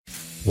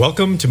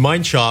Welcome to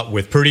Mind Shot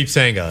with Pradeep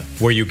Sangha,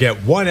 where you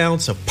get 1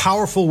 ounce of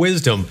powerful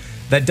wisdom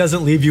that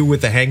doesn't leave you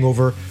with the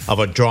hangover of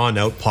a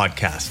drawn-out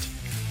podcast.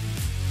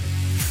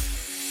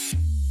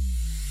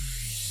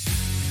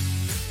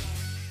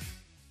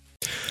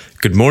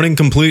 Good morning,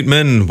 complete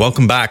men.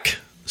 Welcome back.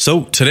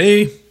 So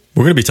today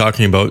we're going to be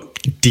talking about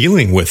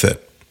dealing with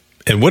it.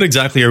 And what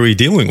exactly are we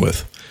dealing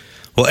with?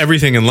 Well,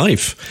 everything in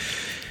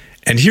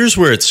life. And here's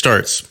where it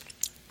starts.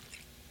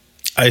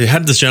 I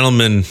had this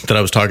gentleman that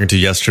I was talking to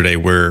yesterday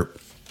where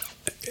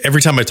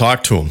every time I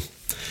talk to him,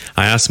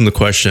 I ask him the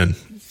question,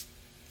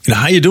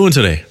 how you doing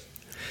today?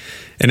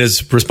 And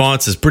his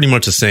response is pretty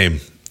much the same.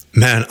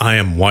 Man, I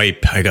am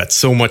wipe. I got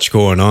so much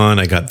going on.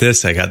 I got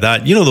this, I got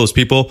that. You know those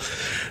people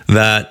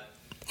that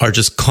are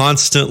just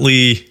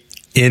constantly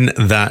in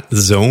that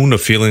zone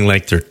of feeling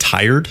like they're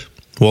tired?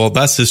 Well,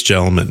 that's this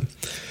gentleman.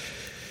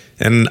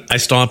 And I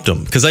stopped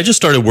him because I just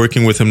started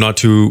working with him not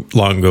too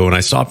long ago. And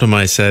I stopped him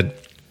and I said,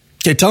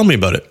 hey, tell me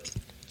about it.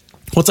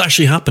 What's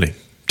actually happening?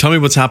 Tell me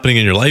what's happening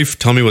in your life.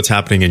 Tell me what's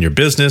happening in your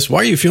business. Why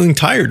are you feeling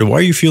tired? Why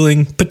are you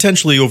feeling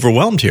potentially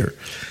overwhelmed here?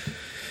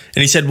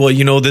 And he said, well,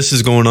 this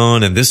is going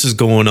on and this is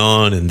going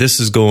on and this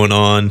is going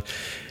on.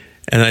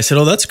 And I said,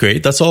 oh, that's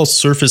great. That's all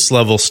surface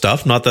level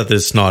stuff. Not that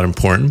it's not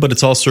important, but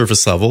it's all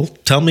surface level.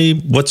 Tell me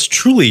what's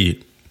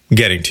truly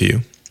getting to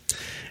you.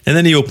 And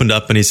then he opened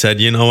up and he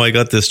said, I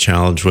got this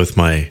challenge with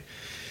my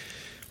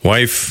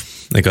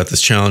wife. I got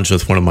this challenge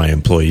with one of my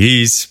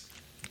employees.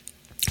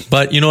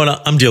 But you know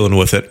what? I'm dealing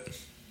with it.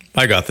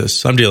 I got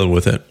this. I'm dealing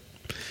with it.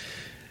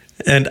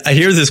 And I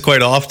hear this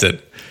quite often.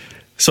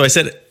 So I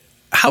said,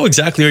 how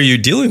exactly are you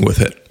dealing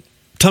with it?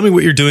 Tell me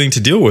what you're doing to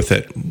deal with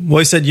it. Well,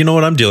 he said, you know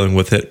what? I'm dealing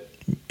with it.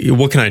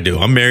 What can I do?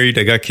 I'm married.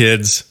 I got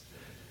kids.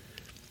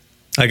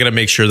 I got to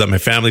make sure that my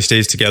family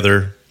stays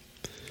together.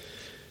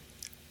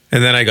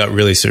 And then I got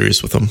really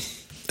serious with him.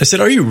 I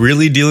said, are you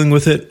really dealing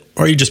with it?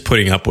 Or are you just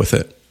putting up with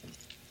it?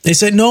 He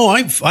said, no,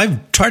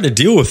 I've tried to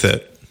deal with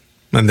it.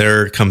 And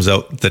there comes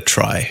out the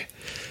try.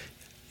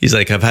 He's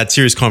like, I've had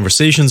serious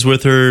conversations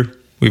with her.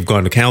 We've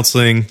gone to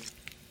counseling.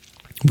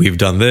 We've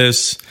done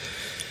this.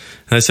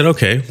 And I said,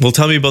 okay, well,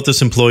 tell me about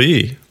this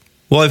employee.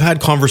 Well, I've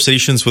had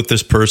conversations with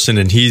this person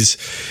and he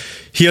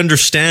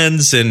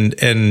understands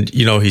and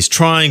he's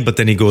trying, but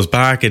then he goes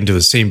back into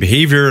the same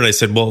behavior. And I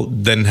said, well,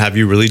 then have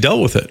you really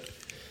dealt with it?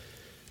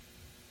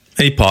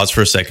 And he paused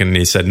for a second and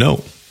he said,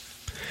 no.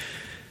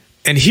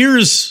 And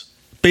here's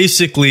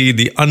basically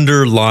the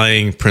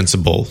underlying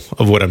principle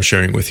of what I'm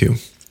sharing with you.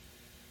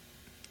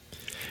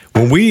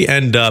 When we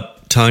end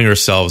up telling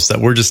ourselves that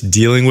we're just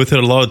dealing with it,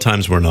 a lot of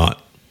times we're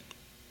not.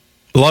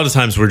 A lot of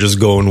times we're just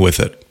going with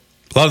it.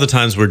 A lot of the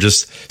times we're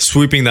just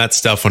sweeping that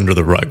stuff under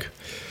the rug.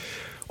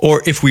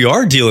 Or if we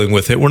are dealing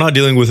with it, we're not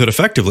dealing with it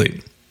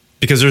effectively.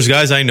 Because there's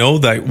guys I know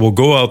that will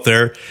go out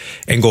there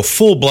and go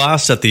full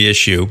blast at the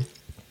issue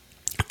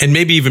and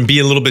maybe even be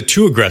a little bit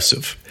too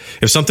aggressive.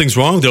 If something's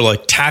wrong, they'll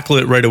tackle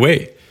it right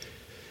away.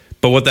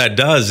 But what that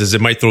does is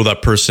it might throw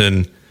that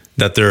person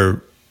that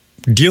they're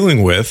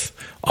dealing with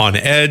on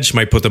edge,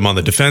 might put them on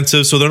the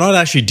defensive. So they're not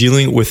actually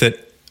dealing with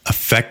it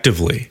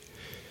effectively.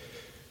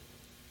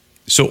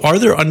 So are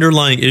there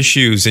underlying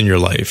issues in your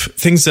life,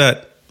 things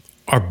that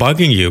are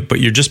bugging you, but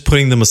you're just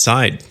putting them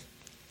aside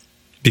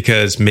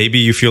because maybe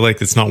you feel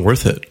like it's not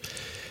worth it?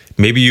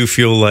 Maybe you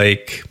feel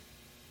like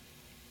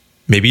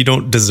maybe you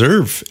don't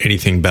deserve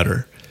anything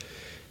better.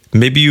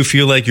 Maybe you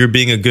feel like you're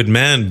being a good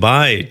man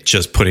by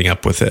just putting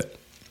up with it.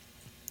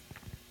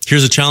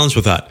 Here's a challenge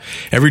with that.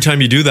 Every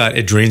time you do that,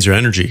 it drains your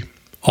energy.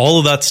 All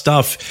of that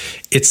stuff,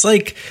 it's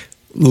like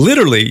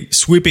literally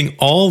sweeping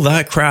all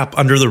that crap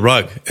under the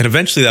rug. And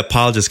eventually that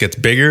pile just gets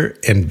bigger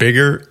and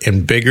bigger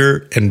and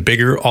bigger and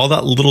bigger. All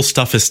that little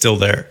stuff is still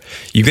there.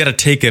 You got to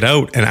take it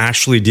out and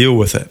actually deal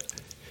with it.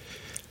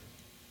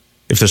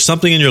 If there's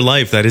something in your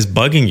life that is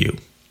bugging you,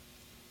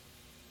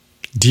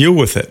 deal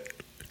with it.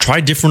 Try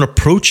different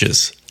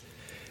approaches.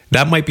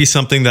 That might be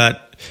something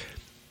that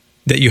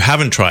you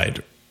haven't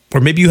tried. Or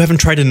maybe you haven't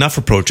tried enough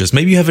approaches.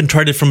 Maybe you haven't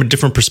tried it from a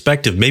different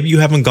perspective. Maybe you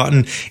haven't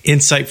gotten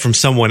insight from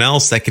someone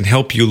else that can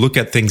help you look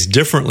at things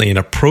differently and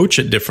approach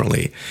it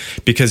differently.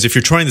 Because if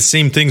you're trying the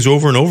same things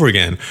over and over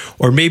again,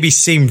 or maybe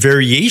same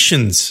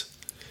variations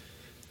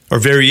or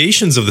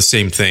variations of the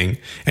same thing,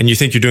 and you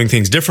think you're doing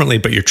things differently,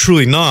 but you're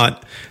truly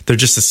not, they're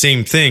just the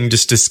same thing,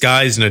 just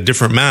disguised in a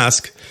different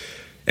mask,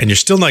 and you're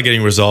still not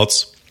getting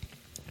results,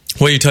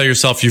 well, you tell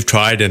yourself you've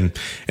tried and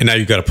now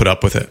you've got to put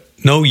up with it.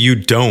 No, you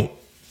don't.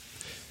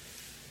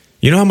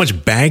 You know how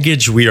much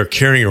baggage we are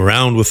carrying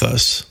around with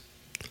us?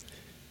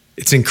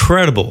 It's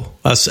incredible.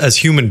 Us as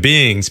human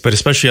beings, but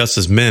especially us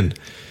as men,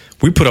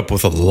 we put up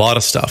with a lot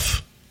of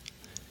stuff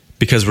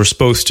because we're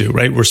supposed to,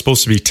 right? We're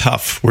supposed to be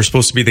tough. We're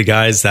supposed to be the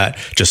guys that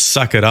just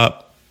suck it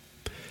up.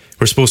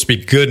 We're supposed to be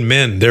good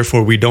men.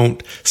 Therefore, we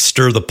don't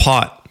stir the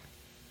pot,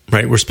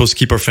 right? We're supposed to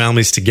keep our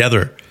families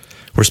together.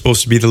 We're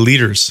supposed to be the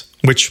leaders,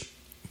 which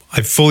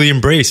I fully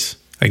embrace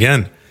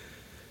again.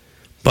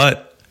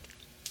 But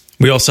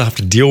we also have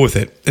to deal with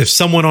it. If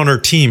someone on our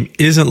team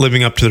isn't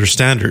living up to their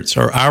standards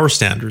or our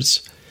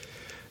standards,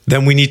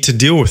 then we need to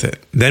deal with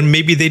it. Then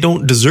maybe they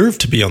don't deserve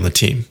to be on the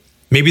team.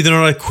 Maybe they're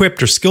not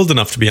equipped or skilled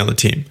enough to be on the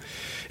team.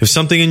 If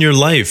something in your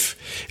life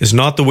is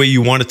not the way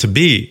you want it to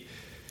be,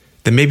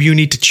 then maybe you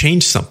need to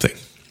change something.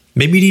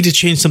 Maybe you need to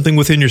change something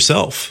within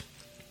yourself.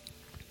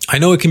 I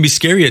know it can be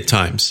scary at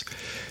times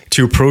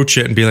to approach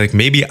it and be like,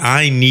 maybe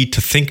I need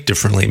to think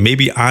differently.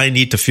 Maybe I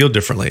need to feel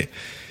differently.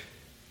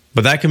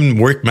 But that can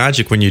work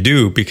magic when you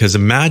do, because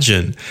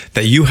imagine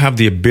that you have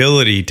the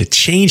ability to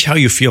change how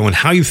you feel and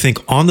how you think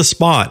on the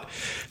spot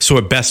so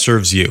it best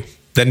serves you.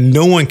 That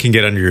no one can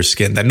get under your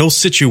skin, that no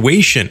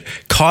situation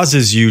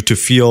causes you to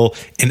feel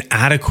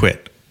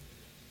inadequate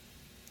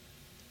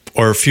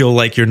or feel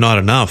like you're not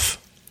enough.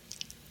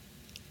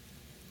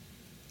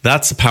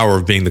 That's the power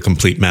of being the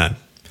complete man.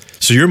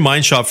 So your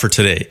mind shot for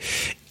today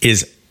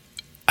is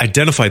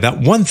identify that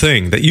one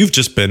thing that you've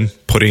just been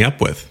putting up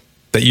with,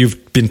 that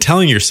you've been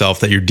telling yourself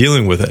that you're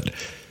dealing with it,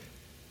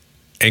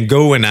 and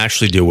go and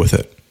actually deal with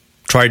it.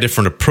 Try a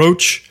different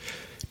approach,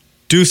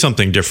 do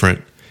something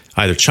different.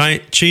 Either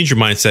change your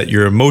mindset,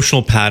 your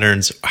emotional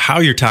patterns,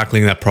 how you're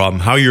tackling that problem,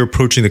 how you're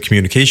approaching the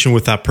communication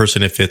with that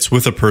person, if it's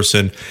with a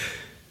person.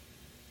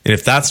 And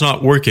if that's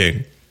not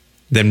working,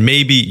 then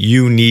maybe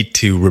you need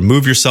to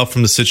remove yourself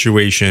from the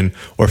situation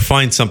or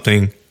find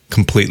something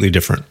completely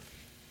different.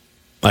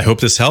 I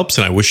hope this helps,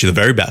 and I wish you the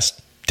very best.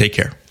 Take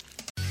care.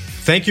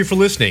 Thank you for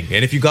listening.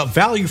 And if you got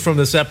value from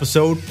this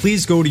episode,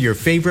 please go to your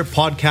favorite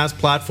podcast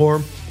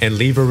platform and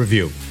leave a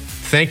review.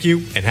 Thank you,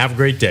 and have a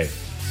great day.